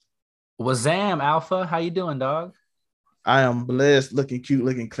Wazam, Alpha. How you doing, dog? I am blessed, looking cute,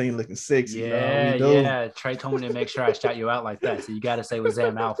 looking clean, looking sexy, dog. We Yeah, do. yeah. Trey told me to make sure I shout you out like that. So you got to say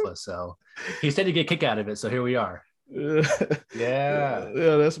Wazam Alpha. So he said to get a kick out of it. So here we are. Yeah, Yeah.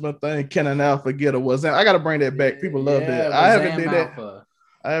 yeah, that's my thing. Can I now forget a Wazam? I gotta bring that back. Yeah, People love yeah. that. Wazam Alpha.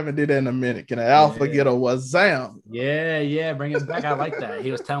 I haven't did that in a minute. Can I alpha Yeah. get a Wazam? Yeah, yeah. Bring it back. I like that.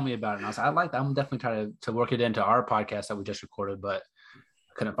 He was telling me about it. And I was like, I like that. I'm definitely trying to work it into our podcast that we just recorded, but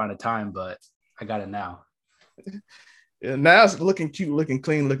I couldn't find a time, but I got it now. Yeah, now it's looking cute, looking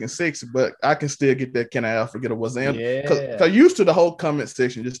clean, looking sexy, but I can still get that. Can I alpha get a Wazam? Because I Yeah. used to the whole comment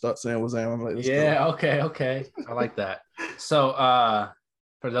section just start saying Wazam. I'm like, let's go. Yeah, okay, okay. I like that. So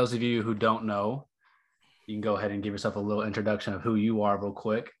for those of you who don't know, you can go ahead and give yourself a little introduction of who you are real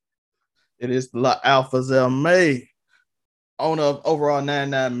quick. It is La Alpha Zel May, owner of Overall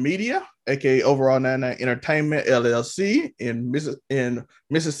 99 Media, aka Overall 99 Entertainment LLC in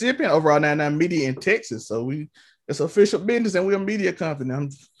Mississippi, and Overall 99 Media in Texas. So it's official business, and we're a media company. I'm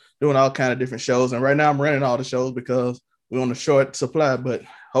doing all kind of different shows, and right now I'm running all the shows because we're on a short supply. But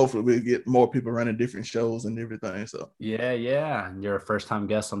hopefully we'll get more people running different shows and everything. So Yeah, yeah. And you're a first-time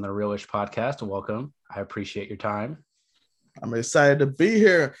guest on the Realish podcast. Welcome. I appreciate your time. I'm excited to be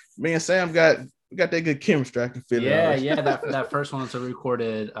here. Me and Sam got that good chemistry. I can feel it Yeah, already. yeah. That first one was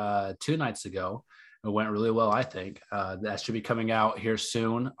recorded 2 nights ago. It went really well, I think. That should be coming out here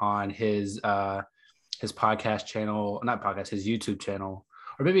soon on his podcast channel, not podcast, his YouTube channel.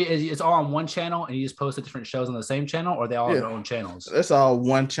 Or maybe it's all on one channel and you just post the different shows on the same channel, or they all have their own channels? That's all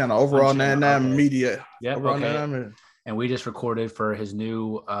one channel. One Overall channel. 99 Okay. Media. Yep. Overall Okay. 99 Media. And we just recorded for his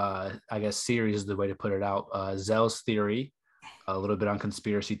new, I guess, series is the way to put it out, Zell's Theory, a little bit on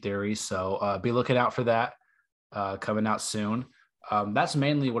conspiracy theories. So be looking out for that coming out soon. That's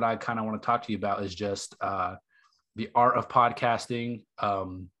mainly what I kind of want to talk to you about is just the art of podcasting,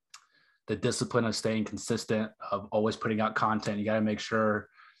 the discipline of staying consistent, of always putting out content. You got to make sure.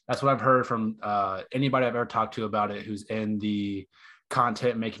 That's what I've heard from anybody I've ever talked to about it who's in the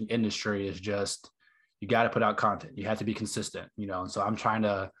content making industry is just you got to put out content. You have to be consistent, And so I'm trying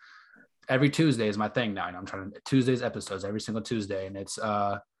to. Every Tuesday is my thing now. I'm trying to Tuesdays episodes every single Tuesday, and it's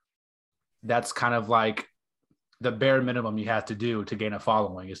that's kind of like the bare minimum you have to do to gain a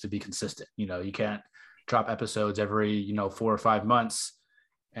following is to be consistent. You can't drop episodes every 4 or 5 months,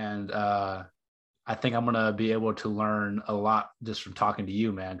 and I think I'm gonna be able to learn a lot just from talking to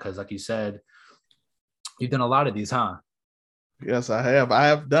you, man. Because like you said, you've done a lot of these, huh? Yes, I have. I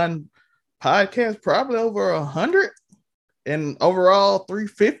have done podcasts probably over 100 and overall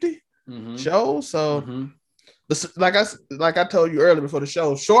 350 shows. So like I told you earlier before the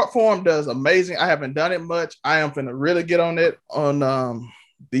show, short form does amazing. I haven't done it much. I am gonna really get on it on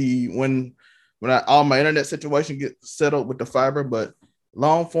when all my internet situation gets settled with the fiber, but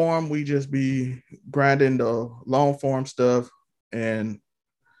long form, we just be grinding the long form stuff and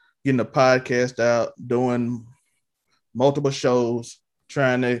getting the podcast out, doing multiple shows,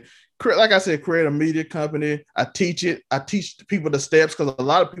 trying to like I said, create a media company. I teach it. I teach people the steps because a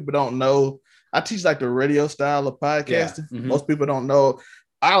lot of people don't know. I teach like the radio style of podcasting. Yeah. Most people don't know.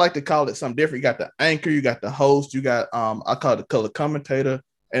 I like to call it something different. You got the anchor, you got the host, you got I call it the color commentator.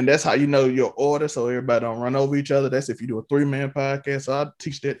 And that's how you know your order so everybody don't run over each other. That's if you do a 3-man podcast. So I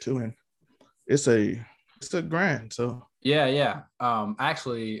teach that too. And it's a grind. So yeah.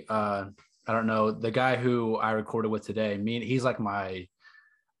 Actually, I don't know. The guy who I recorded with today, he's like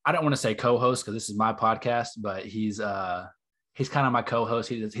I don't want to say co-host because this is my podcast, but he's kind of my co-host.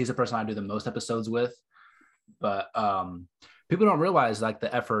 He's the person I do the most episodes with. But people don't realize like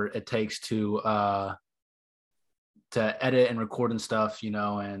the effort it takes to edit and record and stuff,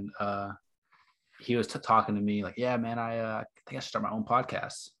 and he was talking to me like, yeah, man, I think I should start my own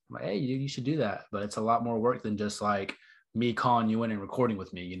podcast. I'm like, hey, you should do that. But it's a lot more work than just like me calling you in and recording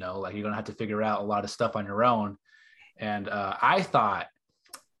with me, like you're going to have to figure out a lot of stuff on your own. And I thought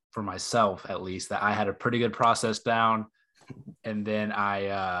for myself, at least, that I had a pretty good process down. And then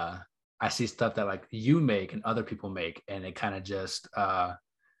I see stuff that like you make and other people make. And it kind of just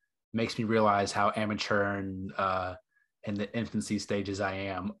makes me realize how amateur and in the infancy stages I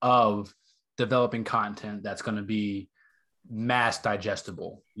am of developing content that's going to be mass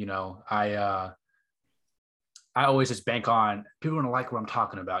digestible. I always just bank on people are going to like what I'm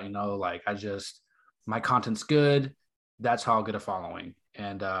talking about. Like my content's good. That's how I'll get a following.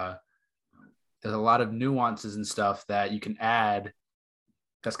 And there's a lot of nuances and stuff that you can add.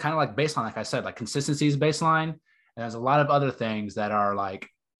 That's kind of like baseline, like I said, like consistency is baseline. And there's a lot of other things that are like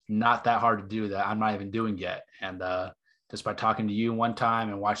not that hard to do that I'm not even doing yet. And just by talking to you one time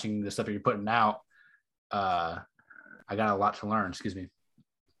and watching the stuff that you're putting out, I got a lot to learn. Excuse me.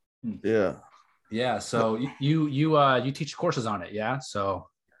 Yeah. Yeah. So you teach courses on it. Yeah. So.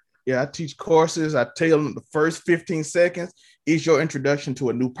 Yeah, I teach courses. I tell them the first 15 seconds is your introduction to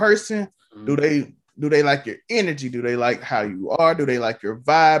a new person. Mm-hmm. Do they like your energy? Do they like how you are? Do they like your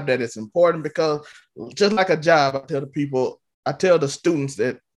vibe? That is important because just like a job, I tell the students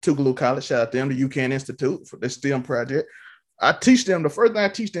at Tougaloo College, shout out to them, the UCAN Institute for their STEM project. I teach them, the first thing I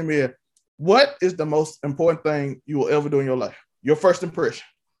teach them is what is the most important thing you will ever do in your life? Your first impression.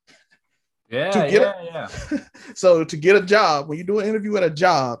 Yeah. So to get a job, when you do an interview at a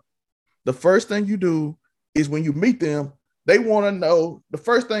job, the first thing you do is when you meet them, they want to know the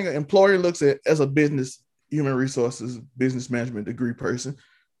first thing an employer looks at as a business, human resources, business management degree person.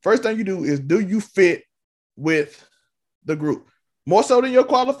 First thing you do is, do you fit with the group? More so than your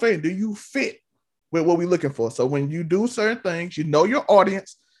qualification, do you fit with what we're looking for? So when you do certain things, you know your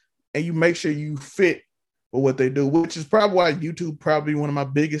audience and you make sure you fit with what they do, which is probably why YouTube probably one of my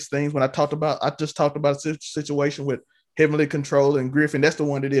biggest things. When I just talked about a situation with Heavenly Control and Griffin. That's the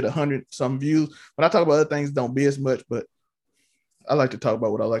one that did 100 some views. When I talk about other things, don't be as much, but I like to talk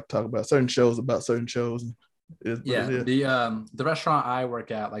about what I like to talk about. Certain shows about certain shows. Yeah, the restaurant I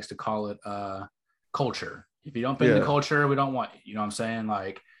work at likes to call it culture. If you don't fit in the culture, we don't want you. You know what I'm saying?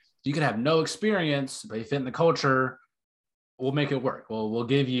 Like you can have no experience, but you fit in the culture, we'll make it work. We'll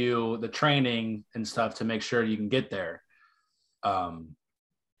give you the training and stuff to make sure you can get there.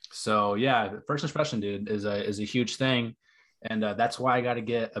 So yeah, the first impression, dude, is a huge thing, and that's why I got to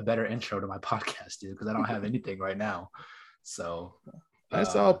get a better intro to my podcast, dude, because I don't have anything right now. So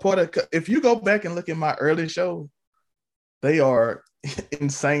that's all part of. If you go back and look at my early shows, they are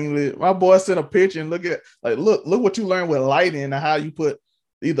insanely. My boy sent a picture and look what you learn with lighting and how you put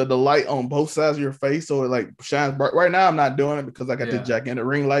either the light on both sides of your face or it like shines bright. Right now, I'm not doing it because I got the gigantic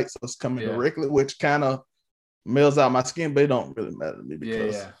ring light, so it's coming directly, which kind of melts out my skin, but it don't really matter to me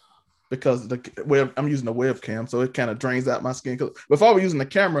because I'm using the webcam, so it kind of drains out my skin. If I were using the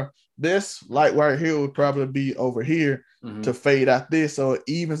camera, this light right here would probably be over here to fade out this, so it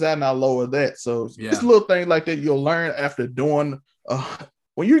evens out and I lower that. So it's little things like that you'll learn after doing.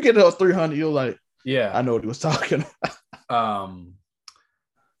 When you get to those 300, you're like, I know what he was talking about.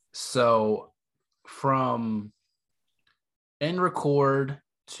 So from end record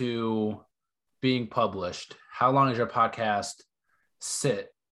to being published, how long does your podcast sit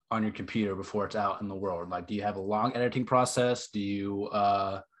on your computer before it's out in the world? Like, do you have a long editing process? Do you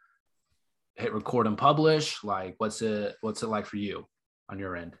hit record and publish? Like, what's it like for you on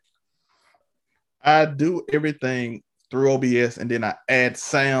your end? I do everything through OBS, and then I add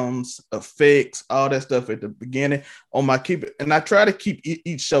sounds, effects, all that stuff at the beginning on my and I try to keep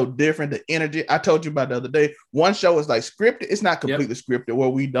each show different. The energy I told you about the other day, one show is like scripted. It's not completely scripted where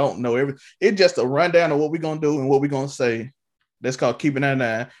we don't know everything. It's just a rundown of what we're gonna do and what we're gonna say. That's called Keeping That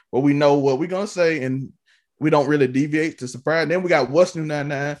Nine, where we know what we're gonna say and we don't really deviate to surprise. Then we got What's New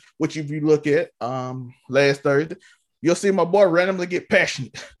 99, which if you look at last Thursday, you'll see my boy randomly get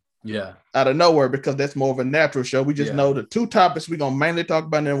passionate. Out of nowhere, because that's more of a natural show. We just know the two topics we're gonna mainly talk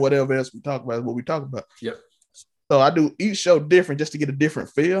about, and then whatever else we talk about is what we talk about. So I do each show different just to get a different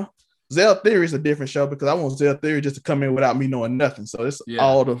feel. Zell Theory is a different show because I want Zell Theory just to come in without me knowing nothing. So it's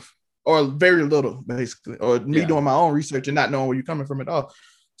all or very little, basically, or me doing my own research and not knowing where you're coming from at all.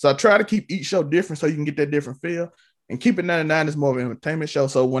 So I try to keep each show different so you can get that different feel. And Keeping 99 is more of an entertainment show.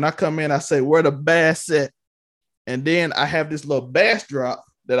 So when I come in, I say, where the bass at? And then I have this little bass drop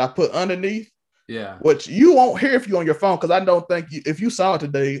that I put underneath, which you won't hear if you're on your phone, because I don't think if you saw it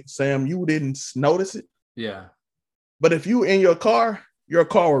today, Sam, you didn't notice it. But if you in your car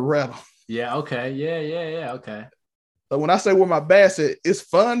will rattle. Okay. So when I say where my bass is, it's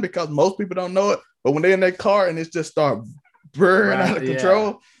fun because most people don't know it. But when they're in their car and it's just start burning out of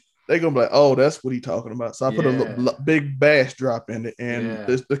control, they're gonna be like, "Oh, that's what he's talking about." So I put a big bass drop in it, and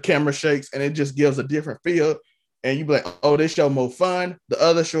the camera shakes, and it just gives a different feel. And you be like, "Oh, this show more fun. The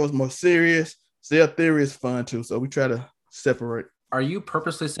other show is more serious." Zell Theory is fun too, so we try to separate. Are you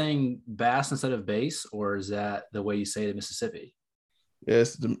purposely saying bass instead of bass, or is that the way you say it in Mississippi? Yeah,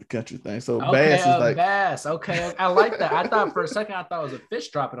 it's the country thing. So bass is like bass. Okay, I like that. I thought for a second it was a fish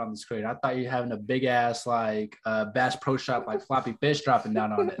dropping on the screen. I thought you having a big ass like Bass Pro Shop like floppy fish dropping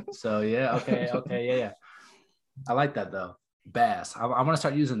down on it. So okay. I like that though. Bass. I want to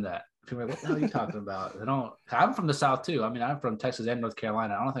start using that. People are like, what the hell are you talking about? I'm from the South too. I mean, I'm from Texas and North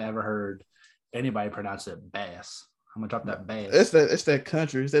Carolina. I don't think I ever heard anybody pronounce it bass. I'm gonna drop that bass. It's that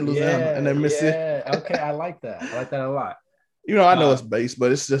country. It's that Louisiana and that Mississippi. Okay, I like that. I like that a lot. You know, I know it's bass,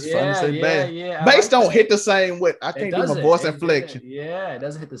 but it's just fun to say bass. Yeah. Bass don't hit the same way. I can't do my voice inflection. Yeah, it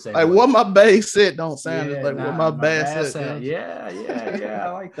doesn't hit the same. Like way. what my bass said don't sound like what my bass said. Yeah.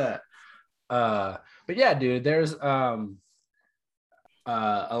 I like that. But yeah, dude, there's a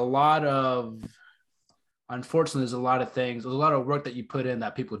lot of, unfortunately, there's a lot of things. There's a lot of work that you put in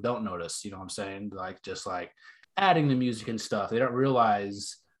that people don't notice. You know what I'm saying? Like just like adding the music and stuff. They don't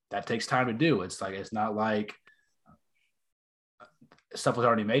realize that takes time to do. It's like it's not like stuff was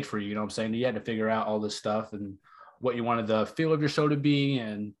already made for you. You know what I'm saying? You had to figure out all this stuff and what you wanted the feel of your show to be.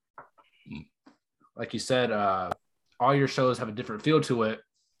 And like you said, all your shows have a different feel to it,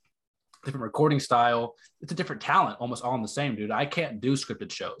 different recording style. It's a different talent, almost all in the same, dude. I can't do scripted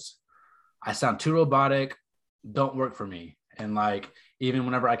shows. I sound too robotic, don't work for me. And like, even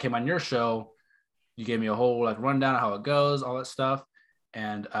whenever I came on your show, you gave me a whole like rundown of how it goes, all that stuff.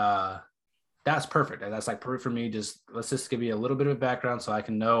 And that's perfect. That's like perfect for me. Let's just give you a little bit of background so I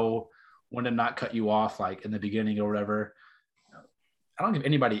can know when to not cut you off, like in the beginning or whatever. I don't give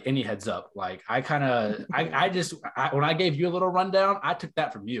anybody any heads up. Like I when I gave you a little rundown, I took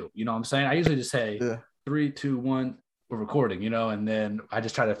that from you. You know what I'm saying? I usually just say 3, 2, 1, we're recording, you know, and then I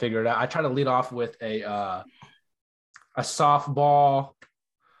just try to figure it out. I try to lead off with a softball,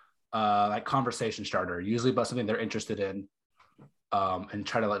 like conversation starter, usually about something they're interested in. And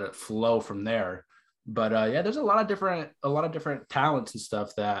try to let it flow from there. But yeah, there's a lot of different talents and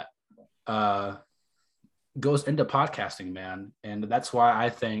stuff that goes into podcasting, man. And that's why I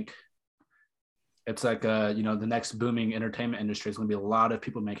think it's like the next booming entertainment industry is going to be a lot of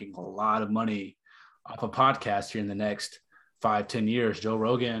people making a lot of money off a podcast here in the next 5-10 years. Joe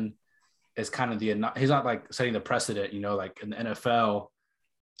Rogan is kind of he's not like setting the precedent, you know, like in the NFL,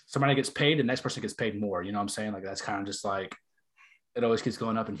 somebody gets paid, the next person gets paid more. You know what I'm saying? Like that's kind of just like, it always keeps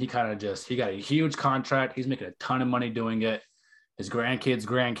going up, and he got a huge contract. He's making a ton of money doing it. His grandkids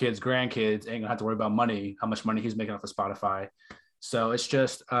ain't gonna have to worry about money, how much money he's making off of Spotify. So it's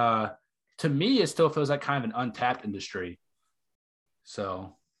just, to me, it still feels like kind of an untapped industry.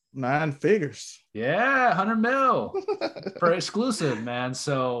 So 9 figures. Yeah, 100 mil for exclusive, man.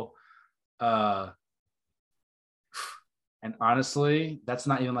 So, and honestly, that's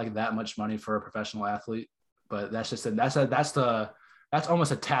not even like that much money for a professional athlete. But that's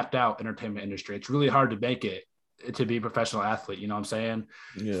almost a tapped out entertainment industry. It's really hard to make it to be a professional athlete. You know what I'm saying?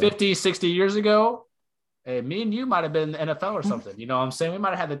 Yeah. 50, 60 years ago, hey, me and you might have been in the NFL or something. You know what I'm saying? We might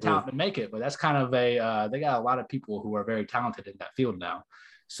have had the talent to make it, but that's kind of they got a lot of people who are very talented in that field now.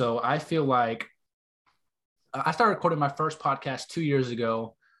 So I feel like I started recording my first podcast 2 years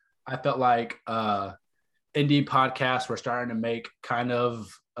ago. I felt like indie podcasts were starting to make kind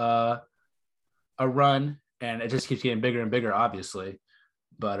of a run. And it just keeps getting bigger and bigger, obviously.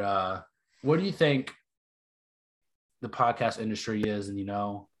 But what do you think the podcast industry is in,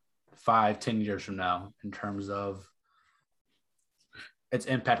 5-10 years from now in terms of its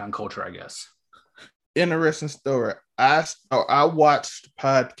impact on culture, I guess? Interesting story. I watched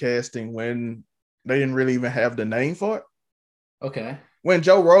podcasting when they didn't really even have the name for it. Okay. When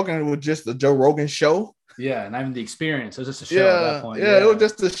Joe Rogan was just the Joe Rogan show. Yeah, and having the experience. It was just a show at that point. Yeah, it was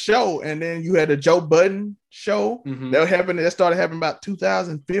just a show. And then you had a Joe Budden show that started happening about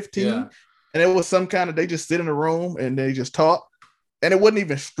 2015. Yeah. And it was some kind of, they just sit in a room and they just talk. And it wasn't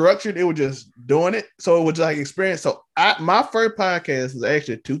even structured. It was just doing it. So it was like experience. So my first podcast was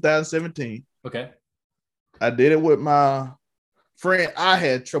actually 2017. Okay. I did it with my friend. I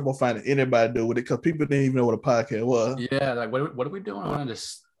had trouble finding anybody to do with it because people didn't even know what a podcast was. Yeah, like what are we doing? I want to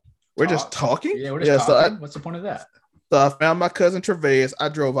just We're just talking? Yeah, we're just talking. What's the point of that? So I found my cousin Travis. I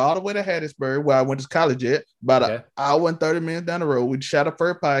drove all the way to Hattiesburg, where I went to college at, about an hour and 30 minutes down the road. We shot a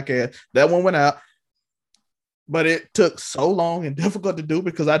first podcast. That one went out. But it took so long and difficult to do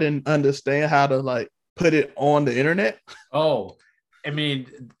because I didn't understand how to like put it on the internet. Oh, I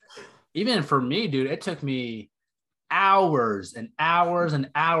mean, even for me, dude, it took me hours and hours and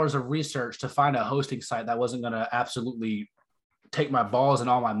hours of research to find a hosting site that wasn't going to absolutely take my balls and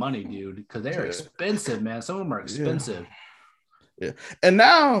all my money, dude, because they're expensive, man. Some of them are expensive. Yeah. And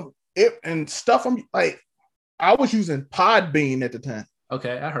now I'm like, I was using Podbean at the time.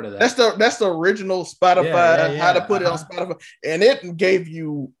 Okay, I heard of that. That's the original Spotify, how to put it on Spotify. And it gave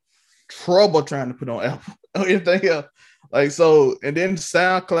you trouble trying to put on Apple or anything else. Like, so, and then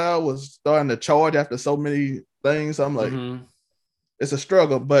SoundCloud was starting to charge after so many things. So I'm like, it's a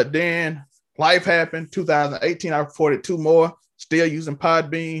struggle. But then life happened. 2018, I recorded 2 more, still using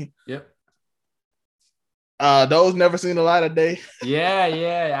Podbean. Yep. Those never seen the light of day.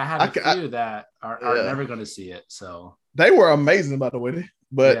 Yeah. I have a few that are never going to see it. So They were amazing, by the way,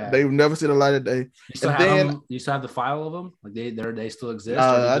 but they never see the light of day. You still have them? You still have the file of them? Like they still exist?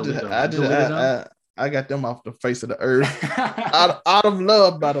 I got them off the face of the earth out of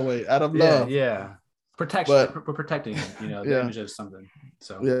love, by the way, out of love. Yeah. Protection. We're protecting, the image of something.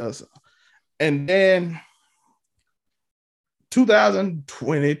 So yes. And then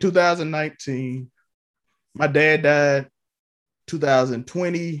 2020, 2019, my dad died.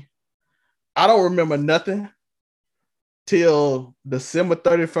 2020, I don't remember nothing till December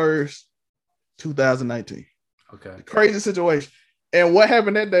 31st, 2019. Okay. Crazy situation. And what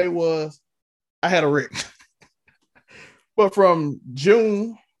happened that day was I had a wreck. But from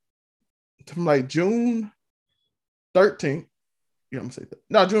June 13th, I'm gonna say that.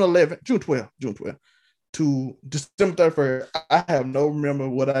 No, June 11th, June 12th to December 31st. I have no remember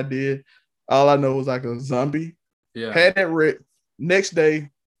what I did. All I know was like a zombie. Yeah. Had that wreck. Next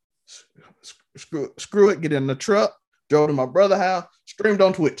day, screw it, get in the truck, drove to my brother's house, streamed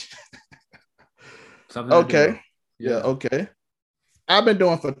on Twitch. Something okay. Yeah, okay. I've been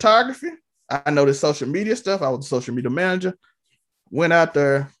doing photography. I know the social media stuff. I was a social media manager. Went out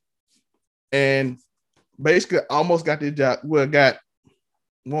there and basically almost got the job. Well,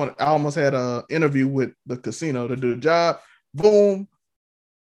 I almost had an interview with the casino to do the job. Boom.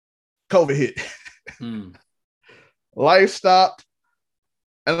 COVID hit. Life stopped.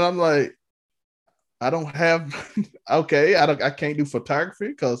 And I'm like, I don't have, I can't do photography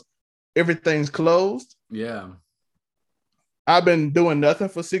because everything's closed. Yeah. I've been doing nothing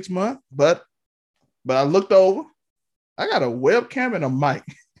for 6 months, but I looked over. I got a webcam and a mic.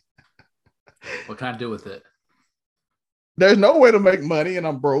 What can I do with it? There's no way to make money and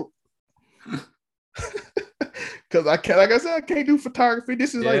I'm broke. Because I can't, like I said, I can't do photography.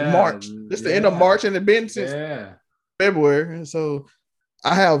 This is like March. This is the end of March and it's been since February. And so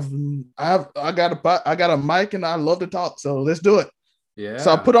I got a mic and I love to talk. So let's do it. Yeah.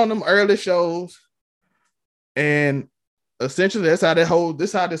 So I put on them early shows, and essentially that's how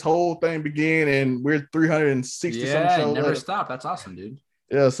this whole thing began. And we're 360 some shows. Never stop. That's awesome, dude.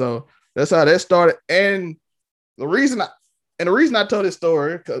 Yeah. So that's how that started. And the reason I told this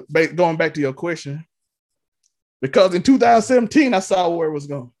story, going back to your question, because in 2017 I saw where it was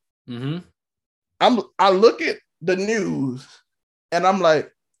going. Mm-hmm. I look at the news and I'm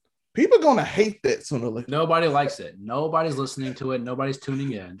like, people are gonna hate that sooner or later. Nobody likes it. Nobody's listening to it. Nobody's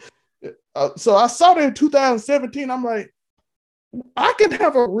tuning in. So I saw that in 2017. I'm like, I can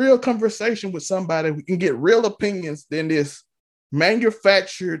have a real conversation with somebody. We can get real opinions than this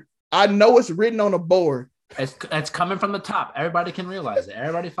manufactured. I know it's written on a board. It's coming from the top. Everybody can realize it.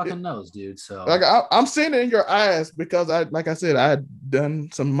 Everybody fucking knows, dude. So like I'm seeing it in your eyes because I had done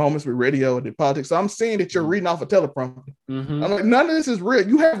some moments with radio and politics. So I'm seeing that you're reading off a teleprompter. Mm-hmm. I'm like, none of this is real.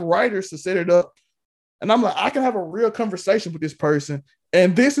 You have writers to set it up. And I'm like, I can have a real conversation with this person.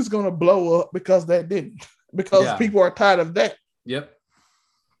 And this is going to blow up because that didn't. Because people are tired of that. Yep.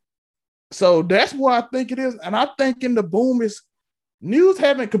 So that's what I think it is. And I think in the boom is news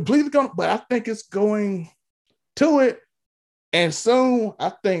haven't completely gone, but I think it's going to it. And soon,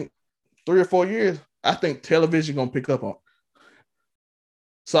 I think 3 or 4 years, I think television going to pick up on it.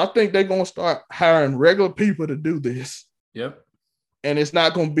 So I think they're going to start hiring regular people to do this. Yep. And it's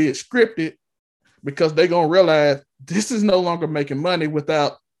not going to be scripted because they're going to realize this is no longer making money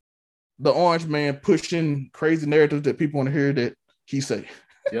without the orange man pushing crazy narratives that people want to hear that he say.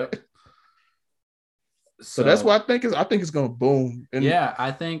 Yep. So that's what I think it's going to boom. And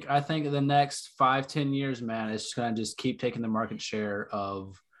I think the next 5-10 years, man, it's just going to just keep taking the market share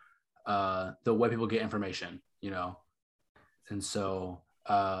of the way people get information, And so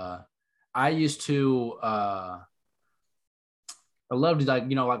I used to I loved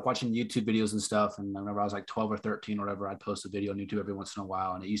like watching YouTube videos and stuff. And whenever I was like 12 or 13 or whatever, I'd post a video on YouTube every once in a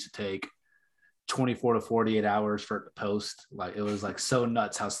while. And it used to take 24 to 48 hours for it to post. Like it was like so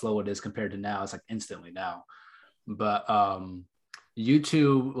nuts how slow it is compared to now. It's like instantly now. But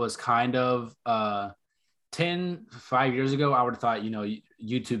YouTube was kind of 5 years ago, I would have thought,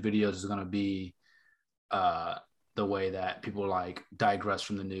 YouTube videos is going to be the way that people like digress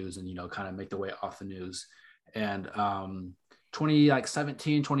from the news and, kind of make their way off the news. And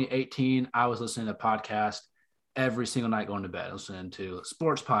 2017, 2018, I was listening to podcasts every single night going to bed. Listening to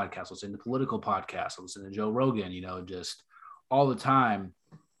sports podcasts, listening to political podcasts, listening to Joe Rogan, just all the time.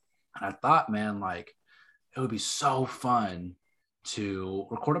 And I thought, man, like it would be so fun to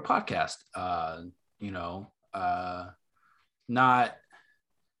record a podcast, not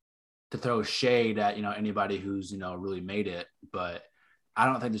to throw shade at, anybody who's, really made it, but I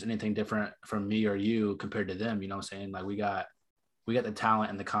don't think there's anything different from me or you compared to them. You know what I'm saying? Like we got the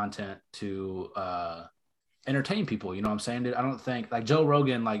talent and the content to entertain people. You know what I'm saying, dude? I don't think like Joe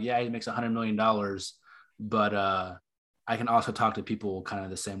Rogan, like, yeah, he makes $100 million, but I can also talk to people kind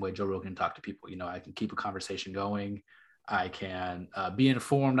of the same way Joe Rogan talk to people. You know, I can keep a conversation going. I can be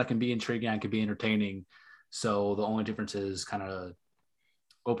informed. I can be intriguing. I can be entertaining. So the only difference is kind of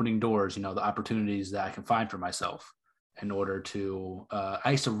opening doors, you know, the opportunities that I can find for myself in order to,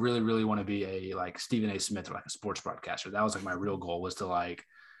 I used to really, really want to be a like Stephen A. Smith or like a sports broadcaster. That was like my real goal, was to like,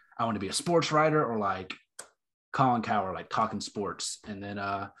 I want to be a sports writer or like Colin Cowherd, like talking sports. And then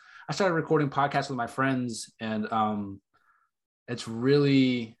I started recording podcasts with my friends, and it's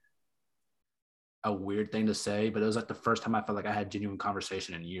really a weird thing to say, but it was like the first time I felt like I had genuine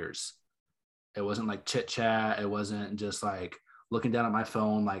conversation in years. It wasn't like chit chat. It wasn't just like looking down at my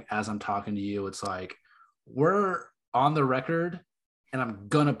phone, like as I'm talking to you. It's like, we're on the record and I'm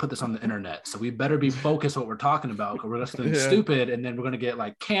going to put this on the internet. So we better be focused what we're talking about, because we're just something stupid. And then we're going to get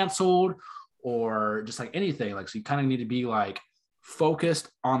like canceled or just like anything. Like, so you kind of need to be like focused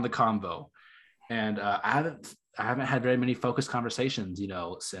on the convo. And I haven't had very many focused conversations, you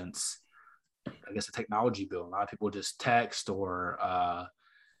know, since I guess the technology boom. A lot of people just text or,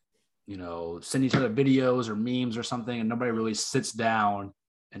 you know, send each other videos or memes or something, and nobody really sits down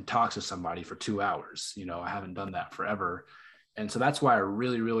and talks to somebody for 2 hours. You know, I haven't done that forever. And so that's why I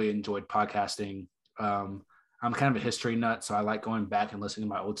really, really enjoyed podcasting. I'm kind of a history nut, so I like going back and listening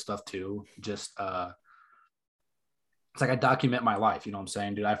to my old stuff too. Just, it's like I document my life. You know what I'm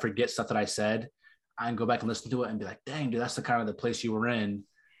saying, dude? I forget stuff that I said. I can go back and listen to it and be like, dang, dude, that's the kind of the place you were in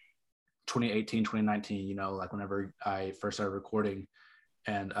 2018, 2019, you know, like whenever I first started recording.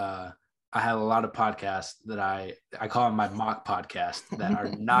 And I have a lot of podcasts that I call them my mock podcasts that are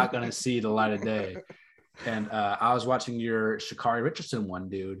not going to see the light of day. And I was watching your Sha'Carri Richardson one,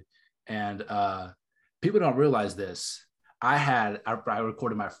 dude. And people don't realize this. I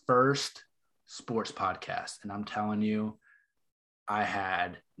recorded my first sports podcast, and I'm telling you, I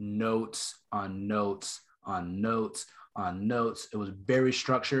had notes on notes on notes on notes. It was very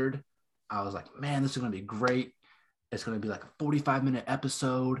structured. I was like, man, this is going to be great. It's going to be like a 45-minute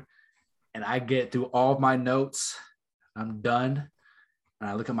episode. And I get through all of my notes. I'm done. And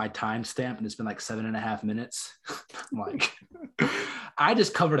I look at my timestamp, and it's been like 7.5 minutes. I'm like, I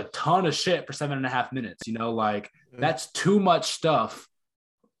just covered a ton of shit for 7.5 minutes. You know, like that's too much stuff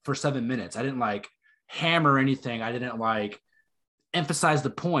for 7 minutes. I didn't like hammer anything. I didn't like emphasize the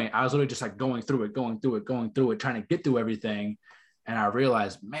point. I was literally just like going through it, trying to get through everything. And I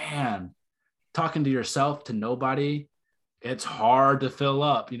realized, man, talking to yourself, to nobody, it's hard to fill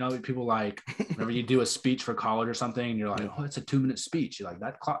up. You know, people like, whenever you do a speech for college or something, and you're like, oh, it's a 2-minute speech. You're like,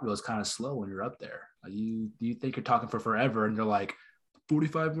 that clock goes kind of slow when you're up there. Like, you think you're talking for forever, and you're like,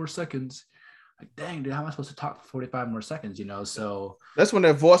 45 more seconds. Like, dang, dude, how am I supposed to talk for 45 more seconds? You know, so that's when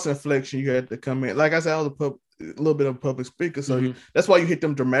that voice inflection you had to come in. Like I said, I was a little bit of a public speaker, so that's why you hit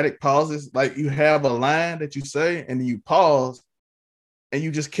them dramatic pauses. Like, you have a line that you say, and then you pause, and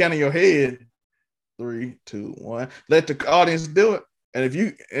you just count in your head. 3, 2, 1. Let the audience do it.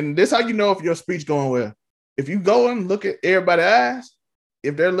 And this how you know if your speech going well. If you go and look at everybody's eyes,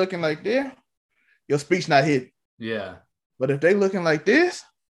 if they're looking like this, your speech not hitting. Yeah. But if they looking like this,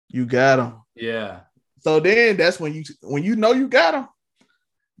 you got them. Yeah. So then that's when you know you got them.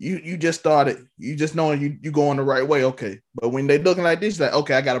 You just started. You just knowing you going the right way. Okay. But when they looking like this, like,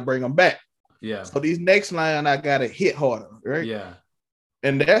 okay, I got to bring them back. Yeah. So these next line I got to hit harder, right? Yeah.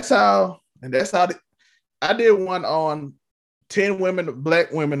 And that's how. I did one on 10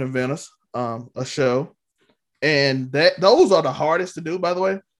 black women in Venice, a show. And those are the hardest to do, by the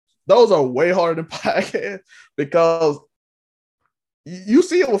way. Those are way harder than podcasts, because you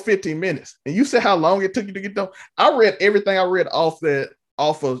see it was 15 minutes and you said how long it took you to get done. I read everything I read off a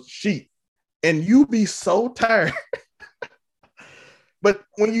sheet, and you be so tired. But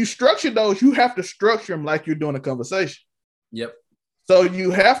when you structure those, you have to structure them like you're doing a conversation. Yep. So you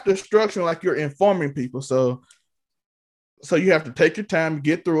have to structure like you're informing people. So you have to take your time,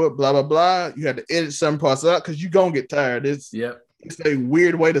 get through it, blah, blah, blah. You have to edit some parts out because you're going to get tired. It's a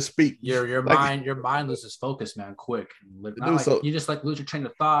weird way to speak. Your mind loses focus, man, quick. You just like lose your train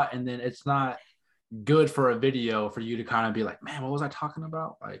of thought, and then it's not good for a video for you to kind of be like, man, what was I talking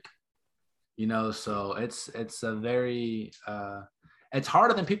about? Like, you know, so it's a very it's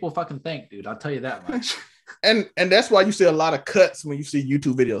harder than people fucking think, dude. I'll tell you that much. And that's why you see a lot of cuts when you see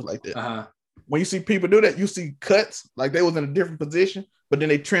YouTube videos like that. Uh-huh. When you see people do that, you see cuts like they was in a different position, but then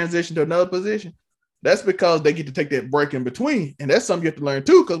they transition to another position. That's because they get to take that break in between. And that's something you have to learn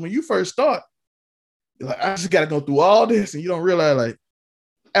too, because when you first start, you're like, I just got to go through all this. And you don't realize, like,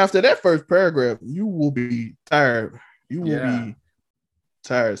 after that first paragraph, you will be tired. You will be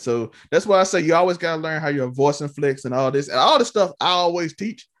tired. So that's why I say you always gotta learn how your voice inflects and all this. And all the stuff I always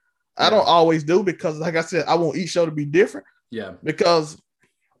teach. I don't always do because, like I said, I want each show to be different. Yeah. Because,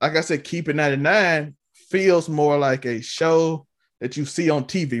 like I said, Keep It 99 feels more like a show that you see on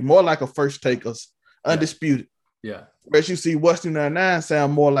TV, more like a First Takers, Undisputed. Yeah. Whereas you see What's New 99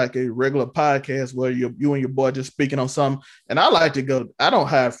 sound more like a regular podcast where you and your boy just speaking on something. And I like to go, I don't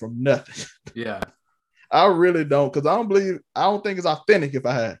hide from nothing. Yeah. I really don't, because I don't think it's authentic if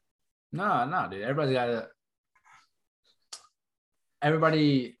I had. No, dude. I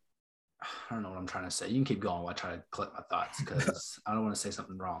don't know what I'm trying to say. You can keep going while I try to collect my thoughts because I don't want to say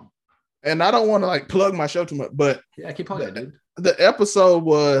something wrong. And I don't want to like plug my show too much, but yeah, keep plugging it, dude. The episode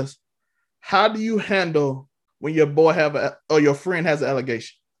was, how do you handle when your boy or your friend has an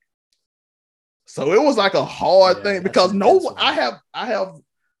allegation? So it was like a hard thing because I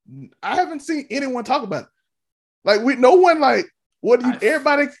haven't seen anyone talk about it. Like no one like,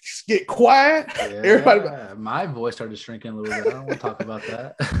 everybody get quiet. Yeah, everybody. My voice started shrinking a little bit. I don't want to talk about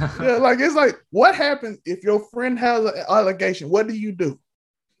that. Yeah, like it's like, what happens if your friend has an allegation? What do you do?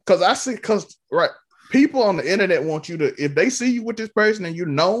 Because people on the internet want you to, if they see you with this person and you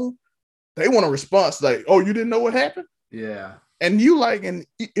know, they want a response like, oh, you didn't know what happened? Yeah. And you like, and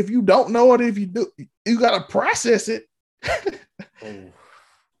if you don't know it, if you do, you gotta process it.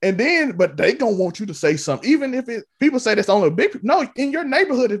 And then, but they gonna want you to say something, even if people say that's only a big. No, in your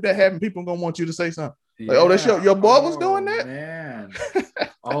neighborhood, if that happened, people gonna want you to say something. Like, oh, that's your boy was doing that. Man,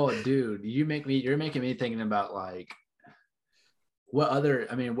 oh, dude, you're making me thinking about like what other.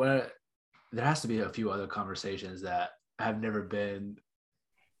 I mean, there has to be a few other conversations that have never been.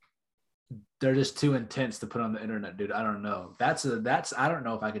 They're just too intense to put on the internet, dude. I don't know. That's I don't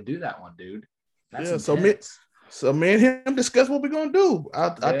know if I could do that one, dude. That's intense. So me and him discussed what we're gonna do.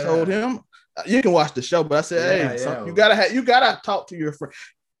 I told him, you can watch the show, but I said, you gotta talk to your friend.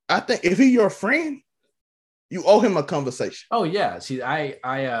 I think if he's your friend, you owe him a conversation. Oh yeah. See, I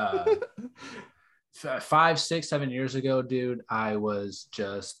 5, 6, 7 years ago, dude, I was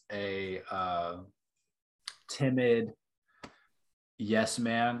just a timid yes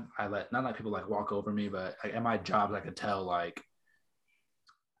man. I not let people like walk over me, but at my jobs I could tell like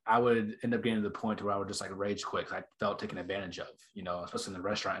I would end up getting to the point where I would just like rage quit. I felt taken advantage of, especially in the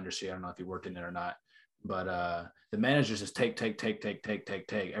restaurant industry. I don't know if you worked in it or not, but the managers just take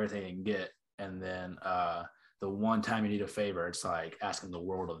everything they can get. And then the one time you need a favor, it's like asking the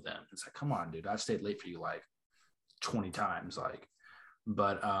world of them. It's like, come on, dude, I've stayed late for you like 20 times.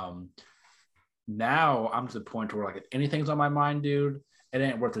 But now I'm to the point where like if anything's on my mind, dude, it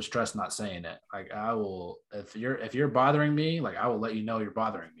ain't worth the stress not saying it. Like I will, if you're bothering me, like I will let you know you're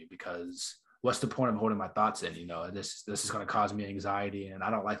bothering me, because what's the point of holding my thoughts in? This is going to cause me anxiety, and I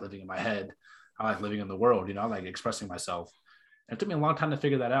don't like living in my head. I like living in the world. I like expressing myself. And it took me a long time to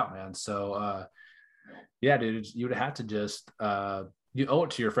figure that out, man. So yeah, dude, you would have to just you owe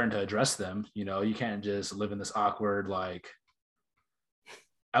it to your friend to address them. You can't just live in this awkward like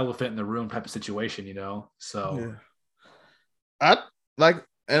elephant in the room type of situation. So I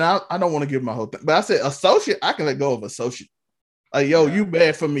don't want to give my whole thing, but I said associate, I can let go of associate. Like, yo, you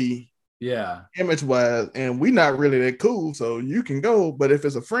bad for me. Yeah. Image wise, and we not really that cool, so you can go. But if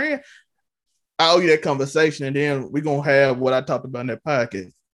it's a friend, I owe you that conversation, and then we're gonna have what I talked about in that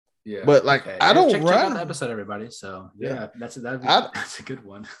podcast. Yeah. But like I don't run. Check out the episode, everybody. So that's a good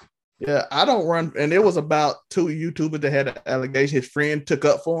one. Yeah, I don't run. And it was about 2 YouTubers that had an allegation. His friend took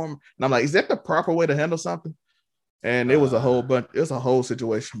up for him, and I'm like, is that the proper way to handle something? And it was a whole bunch. It was a whole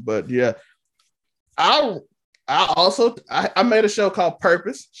situation. But yeah, I made a show called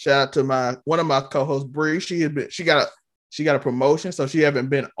Purpose. Shout out to one of my co-hosts, Bree. She got a promotion, so she haven't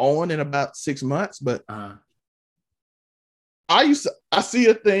been on in about 6 months. But I see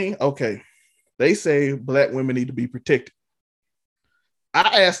a thing. Okay, they say Black women need to be protected.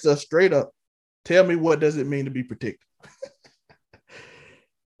 I asked her straight up, tell me, what does it mean to be protected?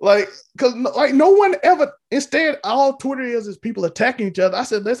 Because no one ever. Instead, all Twitter is people attacking each other. I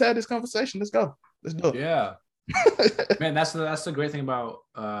said, let's have this conversation. Let's go. Let's do it. Yeah, man, that's the great thing about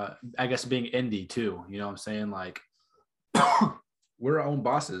I guess being indie too. You know what I'm saying? Like, we're our own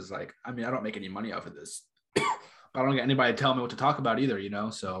bosses. Like, I mean, I don't make any money off of this. I don't get anybody to tell me what to talk about either.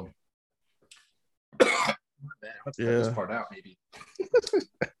 So. Let's cut this part out, maybe.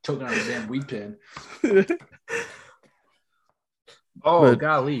 Choking on a damn weed pen.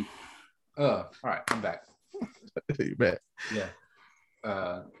 Golly. All right, I'm back. You back. Yeah.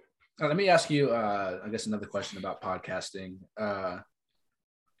 Let me ask you, I guess, another question about podcasting.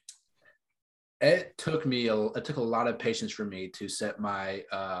 It took a lot of patience for me to set my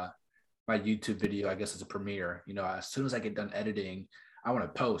my YouTube video, I guess, as a premiere. As soon as I get done editing, I want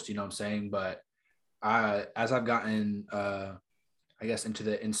to post, you know what I'm saying? But as I've gotten, I guess, into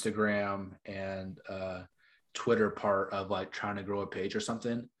the Instagram and Twitter part of like trying to grow a page or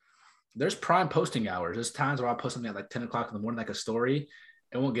something, there's prime posting hours. There's times where I'll post something at like 10 o'clock in the morning, like a story,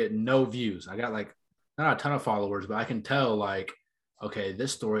 and won't get no views. I got like not a ton of followers, but I can tell like, okay,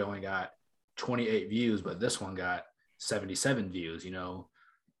 this story only got 28 views, but this one got 77 views. You know,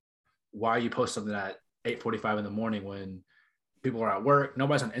 why you post something at 8:45 in the morning when people are at work?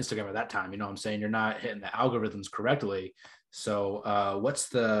 Nobody's on Instagram at that time. You know what I'm saying? You're not hitting the algorithms correctly. So what's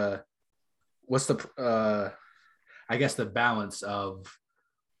the I guess the balance of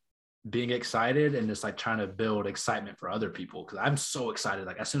being excited and just like trying to build excitement for other people? Because I'm so excited.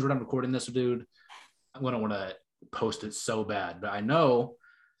 Like as soon as we're done recording this, dude, I'm gonna want to post it so bad. But I know,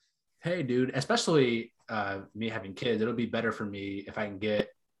 hey, dude, especially me having kids, it'll be better for me if I can get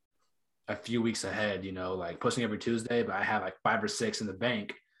a few weeks ahead, you know, like posting every Tuesday, but I have like 5 or 6 in the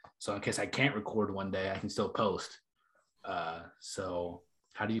bank. So in case I can't record one day, I can still post. So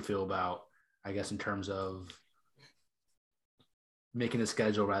how do you feel about, I guess, in terms of making a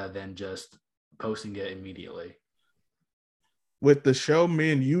schedule rather than just posting it immediately? With the show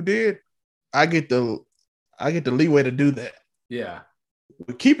me and you did, I get the leeway to do that. Yeah.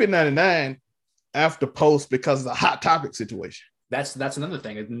 We keep it 99 after post because of the hot topic situation. That's another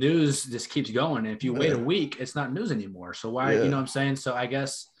thing. The news just keeps going. And if you wait a week, it's not news anymore. So why, you know what I'm saying? So I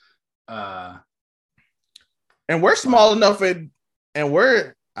guess and we're small enough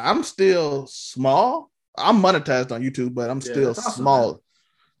I'm still small. I'm monetized on YouTube, but I'm still small. Awesome,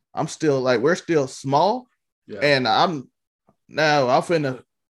 I'm still like, we're still small. Yeah. And I'm finna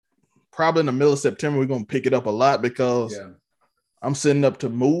probably in the middle of September, we're gonna pick it up a lot because I'm setting up to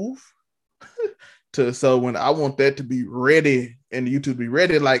move so when I want that to be ready and YouTube be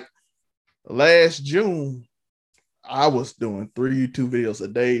ready, like last June, I was doing 3 YouTube videos a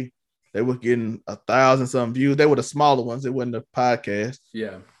day. They were getting 1,000 some views. They were the smaller ones. It wasn't a podcast.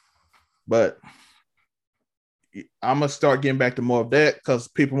 Yeah. But I'm going to start getting back to more of that because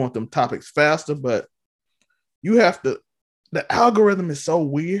people want them topics faster. But the algorithm is so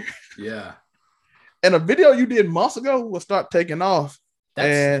weird. Yeah. And a video you did months ago will start taking off.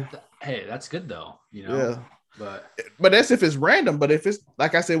 Hey, that's good though. You know? Yeah. But that's if it's random. But if it's,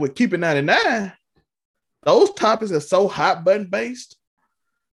 like I said, with Keep It 99, those topics are so hot button based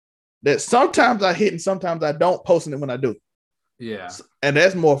that sometimes I hit and sometimes I don't, posting it when I do. Yeah. And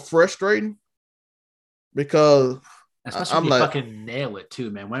that's more frustrating because especially when you fucking nail it too,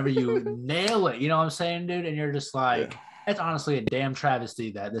 man. Whenever you nail it, you know what I'm saying, dude? And you're just like, it's honestly a damn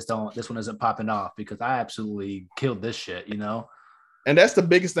travesty that this one isn't popping off because I absolutely killed this shit, you know? And that's the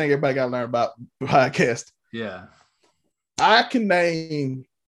biggest thing everybody got to learn about podcast. Yeah. I can name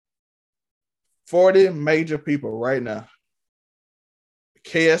 40 major people right now.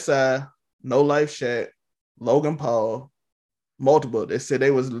 KSI, No Life Chat, Logan Paul, multiple. They said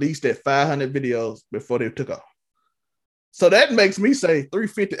they was at least at 500 videos before they took off. So that makes me say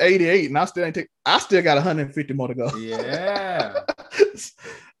 350, 88, and I still got 150 more to go. Yeah.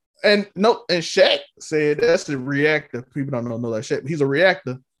 And Shaq said that's the reactor. People don't know No Life Chat, but he's a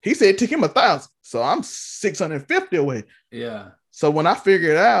reactor. He said it took him 1,000. So I'm 650 away. Yeah. So when I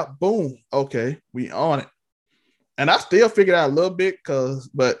figured it out, boom, okay, we on it. And I still figured out a little bit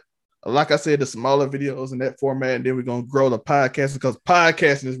but like I said, the smaller videos in that format, and then we're going to grow the podcast because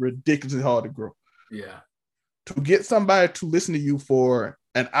podcasting is ridiculously hard to grow. Yeah. To get somebody to listen to you for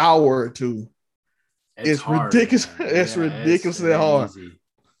an hour or two, it's hard, ridiculous. It's ridiculously hard.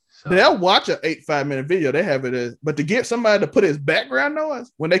 So. They'll watch an 5-minute video. They have it as, but to get somebody to put his background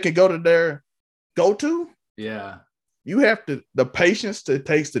noise when they can go to their go-to, you have the patience it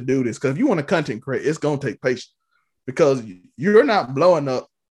takes to do this. Because if you want to content create, it's going to take patience because you're not blowing up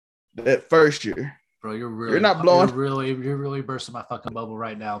that first year. Bro, you're really bursting my fucking bubble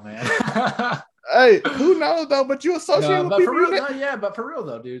right now, man. Hey, who knows though? But you associate with people. But for real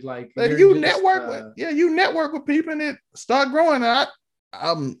though, dude, like you network with, you network with people and it start growing.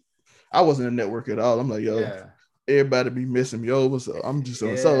 I wasn't a network at all. I'm like, everybody be missing me over, so I'm just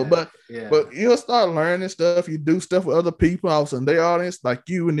on solo. But you'll start learning stuff. You do stuff with other people. All of a sudden, their audience like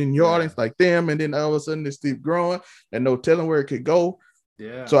you, and then your audience like them, and then all of a sudden they keep growing, and no telling where it could go.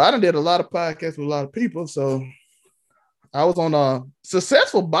 Yeah. So I done did a lot of podcasts with a lot of people. So I was on a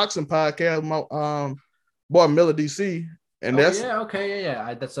successful boxing podcast with my boy Miller DC, and that's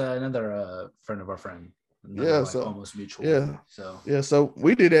that's another friend of our friend. So almost mutual. So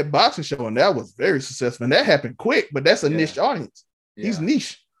we did that boxing show, and that was very successful, and that happened quick. But that's a niche audience. Yeah. He's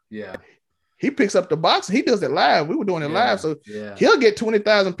niche. Yeah. He picks up the boxing. He does it live. We were doing it live, so he'll get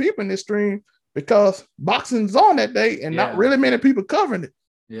 20,000 people in this stream. because boxing's on that day and not really many people covering it.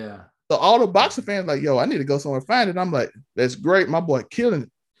 Yeah. So all the boxing fans like, yo, I need to go somewhere and find it. I'm like, that's great. My boy killing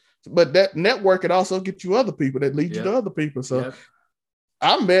it. But that network could also get you other people that lead you to other people. So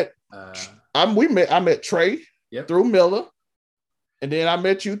I met Trey through Miller. And then I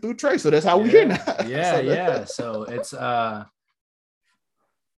met you through Trey. So that's how we here now. So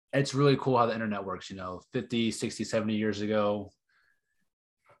it's really cool how the internet works, 50, 60, 70 years ago.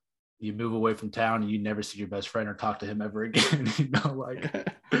 You move away from town and you never see your best friend or talk to him ever again.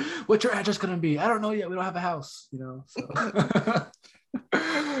 What's your address going to be? I don't know yet. We don't have a house, So.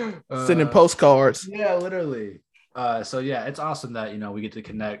 Sending postcards. Yeah, literally. It's awesome that, we get to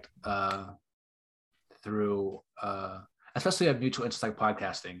connect through, especially a mutual interest like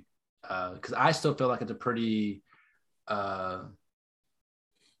podcasting. Because I still feel like it's a pretty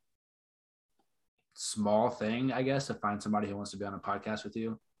small thing, I guess, to find somebody who wants to be on a podcast with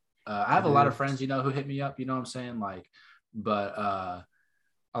you. I have a lot of friends, who hit me up, you know what I'm saying? But a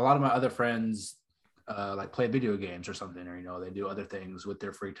lot of my other friends play video games or something, or, they do other things with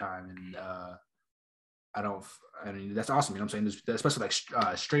their free time. And that's awesome. You know what I'm saying? Especially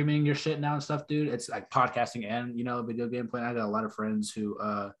streaming your shit now and stuff, dude. It's like podcasting and, video game playing. I got a lot of friends who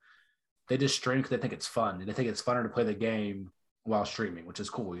they just stream because they think it's fun. And they think it's funner to play the game while streaming, which is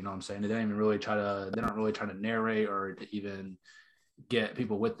cool. You know what I'm saying? They don't really try to narrate or to even get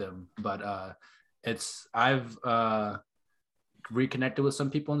people with them. But I've reconnected with some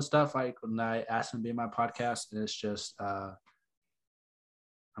people and stuff, like when I asked them to be in my podcast, and it's just I'm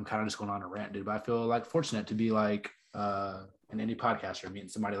kind of just going on a rant, dude. But I feel fortunate to be an indie podcaster, meeting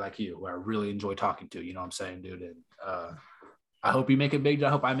somebody like you who I really enjoy talking to, you know what I'm saying, dude. And I hope you make it big. I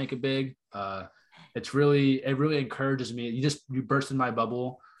hope I make it big. It really encourages me. You burst in my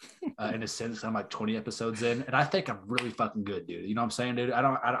bubble in a sense. I'm 20 episodes in, and I think I'm really fucking good, dude. You know what I'm saying, dude?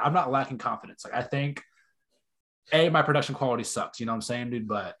 I'm not lacking confidence. I think my production quality sucks. You know what I'm saying, dude?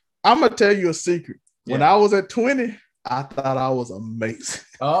 But I'm gonna tell you a secret. When I was at 20, I thought I was amazing.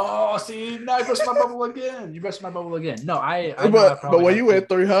 Oh, see, now you burst my bubble again. No, but when you at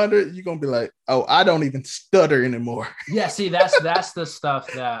 300, you're gonna be like, oh, I don't even stutter anymore. Yeah, see, that's the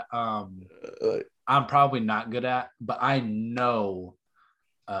stuff that I'm probably not good at, but I know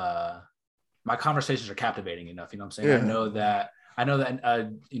my conversations are captivating enough. You know what I'm saying? Yeah. I know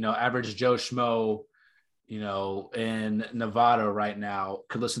that average Joe Schmo, in Nevada right now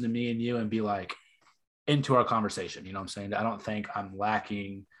could listen to me and you and be into our conversation. You know what I'm saying? I don't think I'm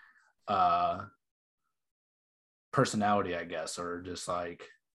lacking personality, I guess, or just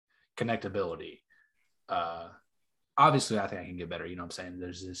connectability. Obviously I think I can get better. You know what I'm saying?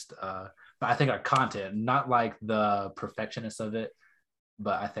 There's just, but I think our content, not the perfectionist of it,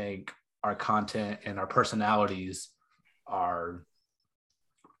 but I think our content and our personalities are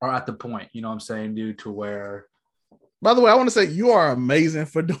at the point, you know what I'm saying, dude, to where. By the way, I want to say you are amazing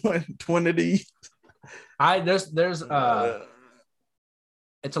for doing 20 of these. There's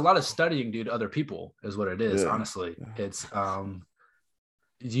it's a lot of studying, dude, other people is what it is. Honestly, it's that's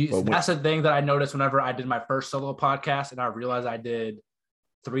the thing that I noticed whenever I did my first solo podcast, and I realized I did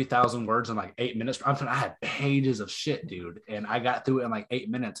 3,000 words in 8 minutes. I had pages of shit, dude, and I got through it in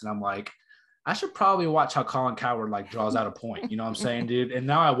 8 minutes, and I'm like, I should probably watch how Colin Cowherd draws out a point. You know what I'm saying, dude? And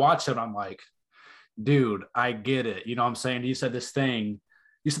now I watch it, I'm like, dude, I get it. You know what I'm saying? You said this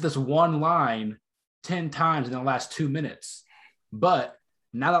one line 10 times in the last 2 minutes, but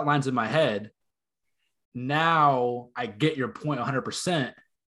now that line's in my head. Now I get your point 100%,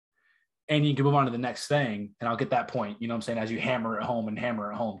 and you can move on to the next thing, and I'll get that point. You know what I'm saying? As you hammer it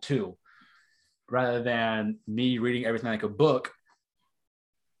home too, rather than me reading everything like a book.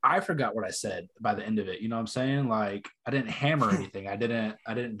 I forgot what I said by the end of it. You know what I'm saying? I didn't hammer anything. I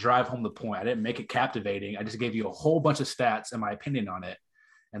didn't drive home the point. I didn't make it captivating. I just gave you a whole bunch of stats and my opinion on it.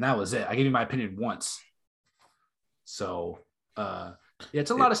 And that was it. I gave you my opinion once. So,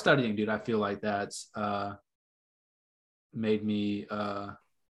 it's a lot of studying, dude. I feel like that's made me, I'm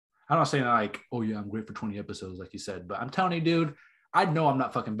not saying oh yeah, I'm great for 20 episodes, like you said, but I'm telling you, dude, I know I'm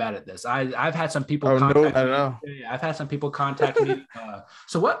not fucking bad at this. I've had some people contact me. I've had some people contact me.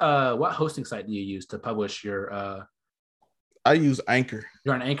 So what hosting site do you use to publish your? I use Anchor.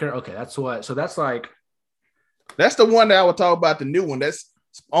 You're on Anchor, okay? That's what. So that's that's the one that I would talk about. The new one that's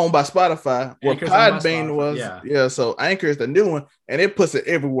owned by Spotify. Where Podbean was, yeah. So Anchor is the new one, and it puts it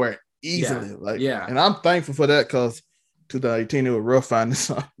everywhere easily. And I'm thankful for that because 2018 it was rough finding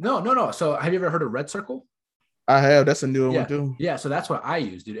something. No. So have you ever heard of Red Circle? I have. That's a new one too. Yeah, so that's what I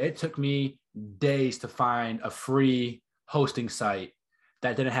use, dude. It took me days to find a free hosting site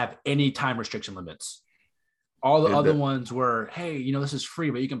that didn't have any time restriction limits. All the other ones were, hey, this is free,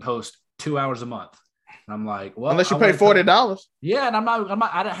 but you can post 2 hours a month. And I'm like, well, unless you pay $40. Yeah, and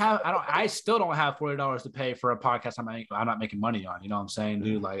I still don't have $40 to pay for a podcast I'm not making money on. You know what I'm saying,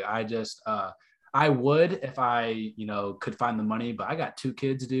 dude? Like, I just I would if I, could find the money, but I got 2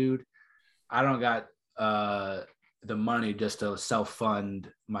 kids, dude. I don't got the money just to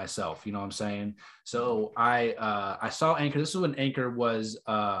self-fund myself. You know what I'm saying? So I saw Anchor. This is when Anchor was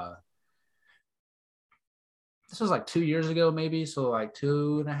this was like 2 years ago, maybe. So like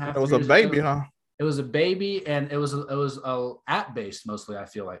 2.5. It was a baby, ago. huh? It was a baby, and it was a app based mostly. I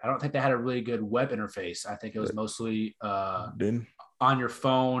feel like I don't think they had a really good web interface. I think it was mostly on your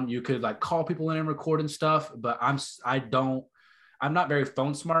phone. You could like call people in and record and stuff, but I'm not very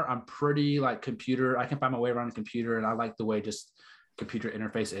phone smart. I'm pretty like computer. I can find my way around the computer, and I like the way just computer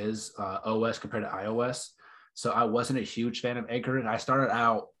interface is OS compared to iOS. So I wasn't a huge fan of Anchor, and I started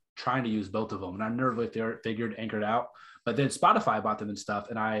out trying to use both of them, and I never really figured Anchored out. But then Spotify bought them and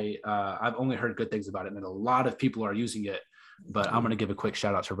stuff, and I've only heard good things about it, and a lot of people are using it. But I'm gonna give a quick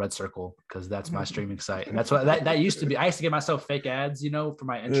shout out to Red Circle because that's my streaming site, and that's what that used to be. I used to give myself fake ads, for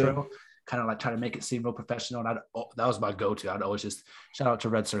my intro, kind of like try to make it seem real professional. And that was my go-to. I'd always just shout out to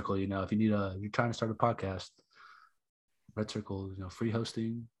Red Circle. If you need you're trying to start a podcast, Red Circle, free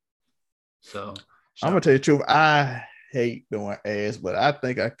hosting. So I'm gonna tell you the truth. I hate doing ads, but I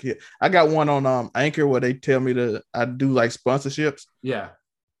think I could. I got one on Anchor where they tell me I do like sponsorships. Yeah.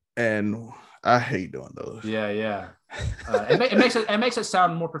 And I hate doing those. Yeah. It makes it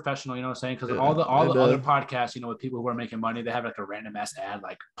sound more professional, you know what I'm saying? Because all the other podcasts, with people who are making money, they have like a random ass ad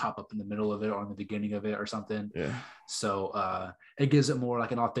like pop up in the middle of it or in the beginning of it or something. Yeah. So it gives it more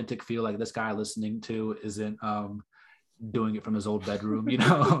like an authentic feel, like this guy listening to isn't doing it from his old bedroom, that's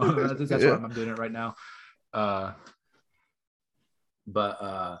why I'm doing it right now.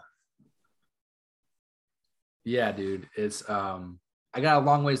 Yeah, dude, it's I got a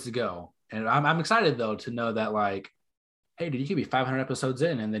long ways to go, and I'm excited though to know that like, hey, dude, you could be 500 episodes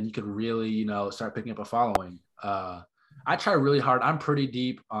in, and then you could really start picking up a following. I try really hard. I'm pretty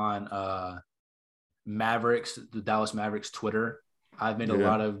deep on Mavericks, the Dallas Mavericks Twitter. I've made a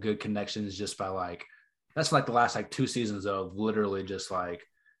lot of good connections just by like, that's like the last like 2 seasons of literally just like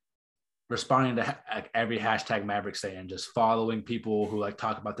responding to every hashtag Mavericks saying, and just following people who like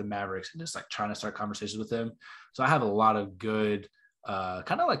talk about the Mavericks and just like trying to start conversations with them. So I have a lot of good,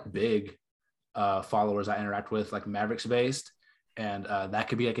 kind of like big followers I interact with, like Mavericks based. And that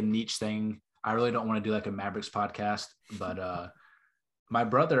could be like a niche thing. I really don't want to do like a Mavericks podcast, but my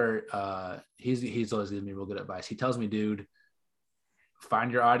brother, he's always giving me real good advice. He tells me, dude,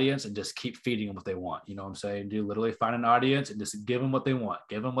 find your audience and just keep feeding them what they want. You know what I'm saying? Dude, literally find an audience and just give them what they want.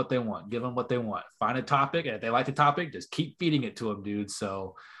 Give them what they want. Give them what they want. Find a topic, and if they like the topic, just keep feeding it to them, dude.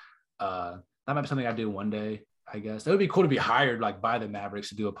 So that might be something I do one day, I guess. It would be cool to be hired like by the Mavericks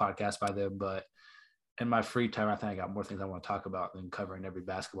to do a podcast by them, but in my free time, I think I got more things I want to talk about than covering every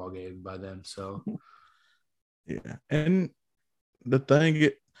basketball game by them. So yeah. And the thing,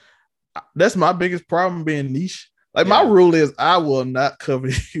 that's my biggest problem being niche. Like my rule is I will not cover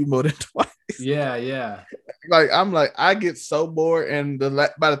you more than twice. Yeah. Like I'm like, I get so bored, and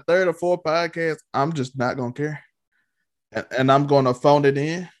by the third or fourth podcast, I'm just not gonna care, and I'm gonna phone it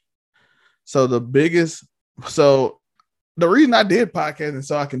in. So the reason I did podcasting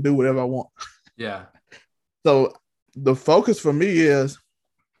so I can do whatever I want. Yeah. So the focus for me is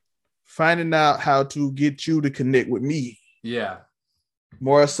finding out how to get you to connect with me. Yeah.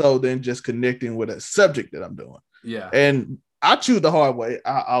 More so than just connecting with a subject that I'm doing. Yeah. And I choose the hard way.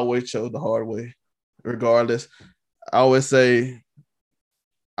 I always chose the hard way, regardless. I always say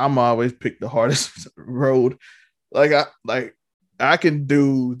I'm always pick the hardest road. Like I can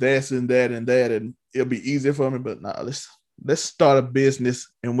do this and that and that, and it'll be easier for me. But now let's start a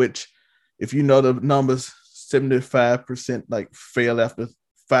business in which, if you know the numbers, 75% like fail after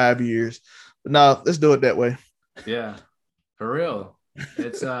 5 years. But now let's do it that way. Yeah, for real.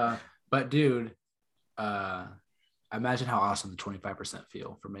 It's but dude, imagine how awesome the 25%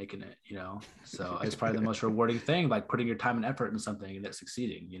 feel for making it, so it's probably the most rewarding thing, like putting your time and effort into something and it's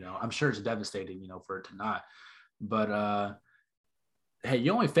succeeding. I'm sure it's devastating, for it to not, but hey,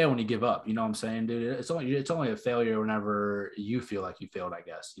 you only fail when you give up. You know what I'm saying, dude? It's only a failure whenever you feel like you failed, I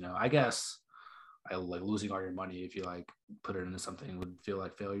guess. I guess I like losing all your money if you like put it into something would feel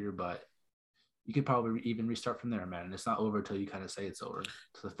like failure, but you could probably even restart from there, man. And it's not over until you kind of say it's over.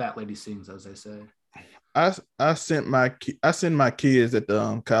 So the fat lady sings, as they say. I send my kids at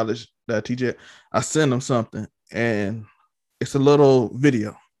the college that I teach at. I send them something, and it's a little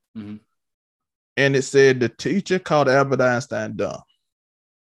video, and it said the teacher called Albert Einstein dumb,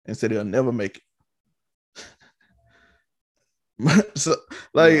 and said he'll never make it. So,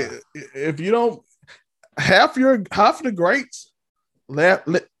 like, if you don't, half of the greats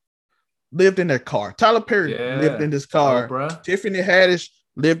lived in their car. Tyler Perry lived in his car. Oprah. Tiffany Haddish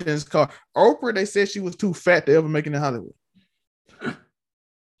lived in his car. Oprah, they said she was too fat to ever make it in Hollywood.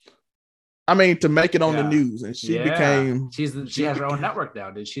 I mean, to make it on the news, and she became. She has her own network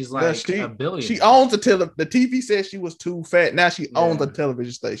now, dude. She's like a billion. She owns the TV said she was too fat. Now she owns a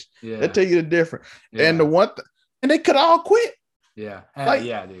television station. Yeah, they tell you the difference. Yeah. And and they could all quit. Yeah, like,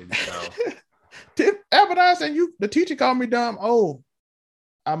 yeah, dude. So. Albert Einstein, the teacher called me dumb. Oh,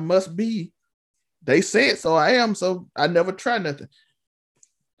 I must be. They said so. I am. So I never try nothing.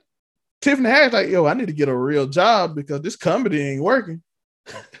 Tiffany Haddish like, yo, I need to get a real job because this comedy ain't working.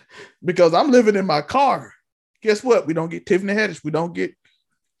 Because I'm living in my car. Guess what? We don't get Tiffany Haddish. We don't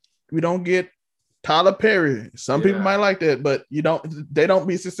get Tyler Perry. Some people might like that, but they don't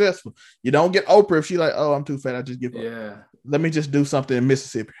be successful. You don't get Oprah if she like, oh, I'm too fat. I just give up. Yeah. Let me just do something in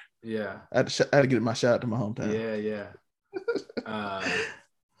Mississippi. Yeah. I had to get my shout out to my hometown. Yeah.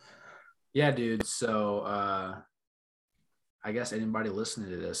 Yeah, dude. So I guess anybody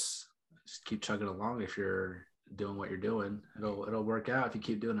listening to this, just keep chugging along if you're doing what you're doing. It'll work out if you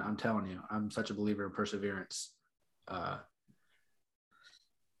keep doing it. I'm telling you, I'm such a believer in perseverance. Do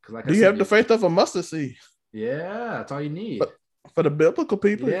you have the faith of a mustard seed? Yeah, that's all you need. But for the biblical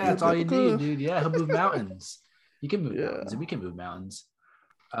people, that's all you need, dude. Yeah, he'll move mountains. You can move mountains, and we can move mountains.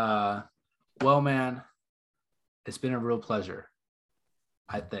 Well, man, it's been a real pleasure.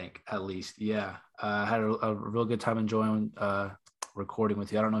 I think, at least, yeah. I had a real good time enjoying recording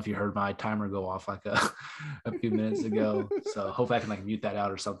with you. I don't know if you heard my timer go off like a few minutes ago, so hopefully I can like mute that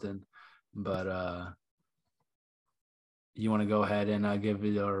out or something. But you want to go ahead and give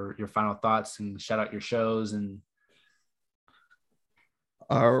your final thoughts and shout out your shows? And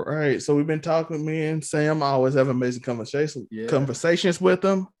all right, so we've been talking with me and Sam. I always have amazing conversations with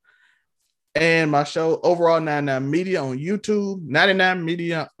them. And my show, Overall 99 Media, on YouTube, 99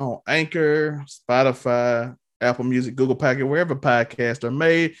 Media on Anchor, Spotify, Apple Music, Google Podcast, wherever podcasts are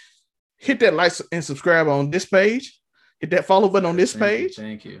made. Hit that like and subscribe on this page. Hit that follow button on this page.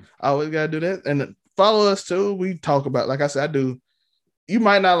 Thank you. I always got to do that. And follow us too. We talk about, like I said, I do. You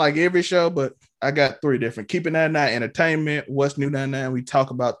might not like every show, but I got 3 different. Keep It 99 Entertainment, What's New 99. We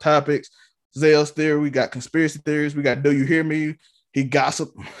talk about topics. Zell's Theory. We got conspiracy theories. We got Do You Hear Me? He gossip.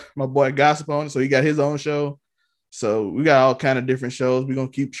 My boy gossip on it. So he got his own show. So we got all kind of different shows. We're going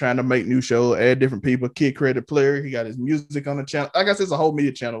to keep trying to make new shows, add different people. Kid Credit Player, he got his music on the channel. Like I said, it's a whole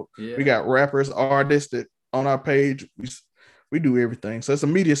media channel. Yeah. We got rappers, artists that on our page. We do everything. So it's a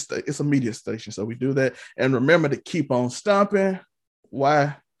media station. So we do that. And remember to keep on stomping.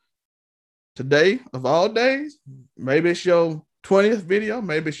 Why? Today, of all days, maybe it's your 20th video.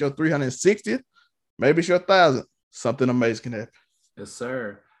 Maybe it's your 360th. Maybe it's your 1,000th. Something amazing can happen. Yes,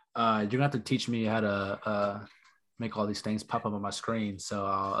 sir. You're going to have to teach me how to make all these things pop up on my screen. So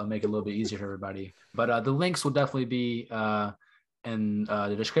I'll make it a little bit easier for everybody. But the links will definitely be in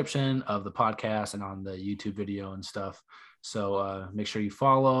the description of the podcast and on the YouTube video and stuff. So make sure you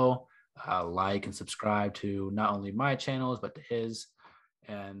follow, like, and subscribe to not only my channels, but to his.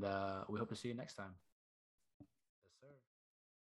 And we hope to see you next time.